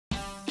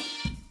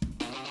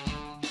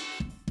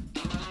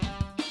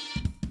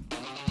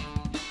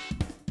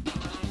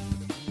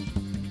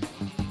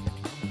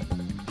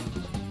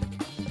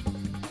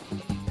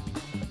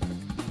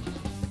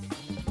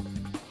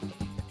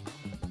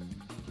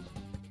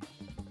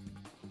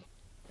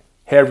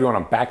Hey everyone,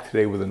 I'm back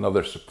today with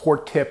another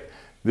support tip.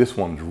 This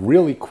one's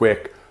really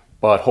quick,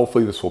 but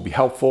hopefully this will be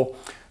helpful.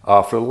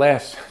 For the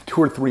last 2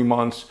 or 3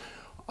 months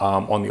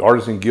on the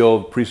Artisan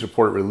Guild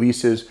pre-supported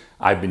releases,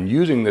 I've been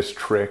using this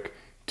trick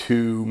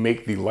to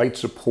make the light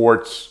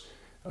supports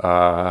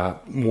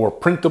more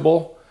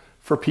printable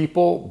for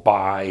people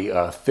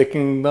by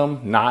thickening them,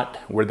 not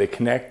where they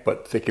connect,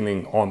 but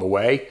thickening on the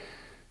way.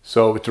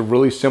 So it's a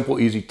really simple,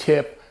 easy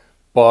tip,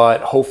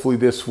 but hopefully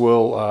this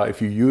will,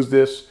 if you use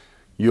this,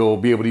 you'll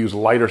be able to use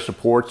lighter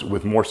supports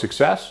with more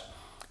success.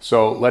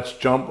 So let's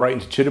jump right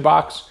into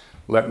Chitterbox.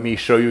 Let me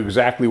show you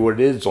exactly what it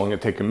is. It's only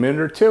gonna take a minute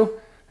or two,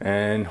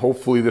 and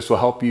hopefully this will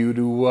help you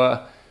to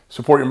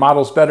support your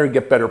models better,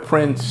 get better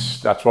prints.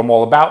 That's what I'm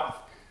all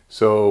about.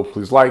 So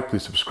please like,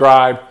 please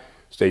subscribe,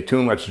 stay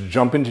tuned. Let's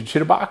jump into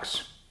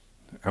Chitterbox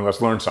and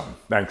let's learn something.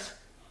 Thanks.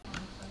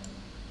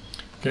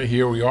 Okay,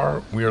 here we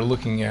are. We are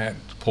looking at,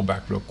 pull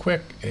back real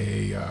quick,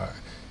 a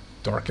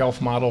Dark Elf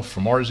model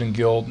from Artisan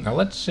Guild. Now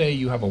let's say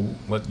you have a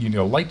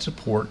light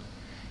support.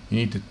 You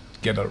need to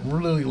get a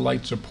really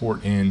light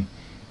support in,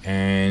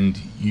 and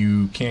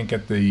you can't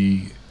get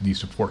the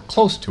support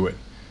close to it.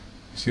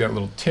 You see that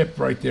little tip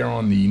right there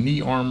on the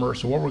knee armor.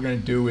 So what we're going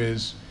to do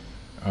is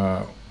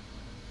we're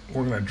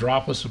going to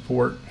drop a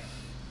support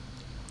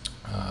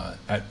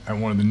at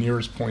one of the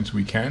nearest points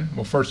we can.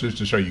 Well, first is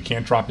to show you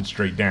can't drop it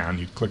straight down.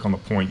 You click on the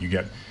point, you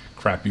get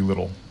crappy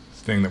little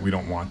thing that we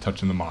don't want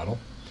touching the model.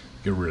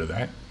 Get rid of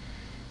that.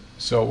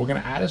 So we're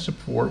going to add a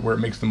support where it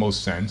makes the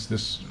most sense.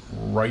 This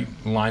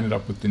line it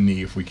up with the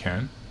knee if we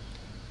can.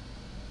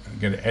 I'm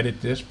going to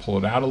edit this, pull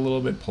it out a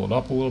little bit, pull it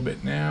up a little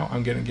bit. Now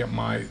I'm going to get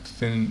my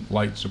thin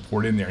light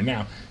support in there.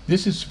 Now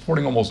this is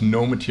supporting almost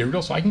no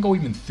material, so I can go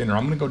even thinner.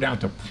 I'm going to go down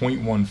to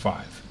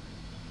 0.15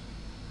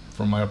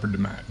 from my upper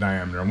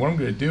diameter. And what I'm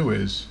going to do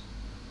is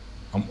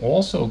I'm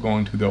also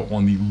going to, though,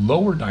 on the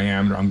lower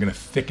diameter, I'm going to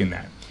thicken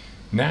that.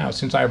 Now,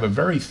 since I have a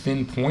very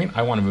thin point,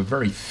 I want to have a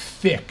very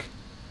thick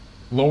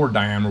lower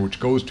diameter which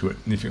goes to it.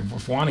 And if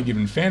I want to get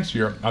even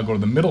fancier, I'll go to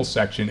the middle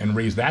section and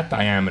raise that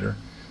diameter,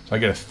 so I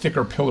get a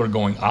thicker pillar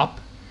going up,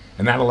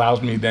 and that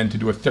allows me then to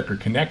do a thicker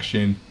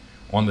connection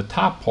on the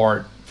top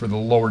part for the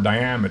lower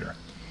diameter.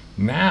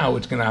 Now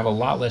it's going to have a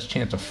lot less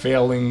chance of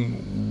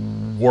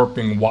failing,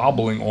 warping,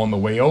 wobbling on the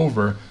way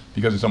over,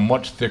 because it's a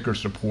much thicker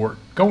support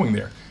going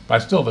there. But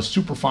I still have a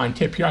super fine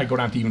tip here. I go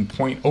down to even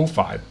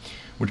 0.05,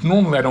 which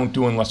normally I don't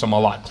do unless I'm a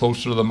lot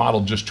closer to the model,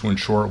 just to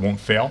ensure it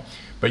won't fail.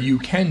 But you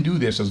can do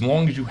this as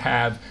long as you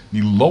have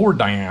the lower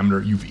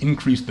diameter, you've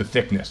increased the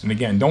thickness. And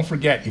again, don't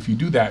forget, if you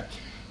do that,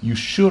 you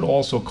should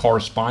also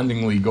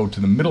correspondingly go to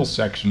the middle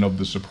section of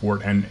the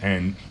support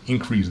and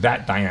increase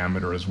that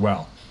diameter as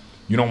well.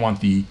 You don't want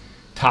the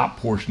top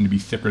portion to be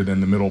thicker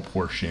than the middle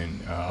portion,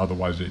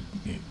 otherwise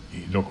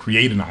it'll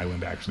create an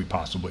island, actually,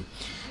 possibly.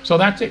 So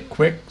that's it.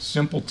 Quick,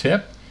 simple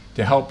tip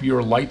to help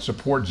your light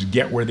supports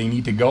get where they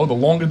need to go. The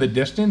longer the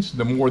distance,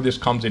 the more this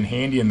comes in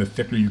handy, and the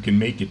thicker you can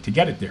make it to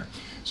get it there.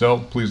 So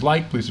please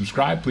like, please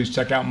subscribe, please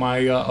check out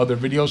my other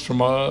videos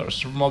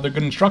from other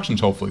good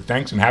instructions, hopefully.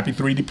 Thanks, and happy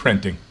 3D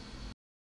printing.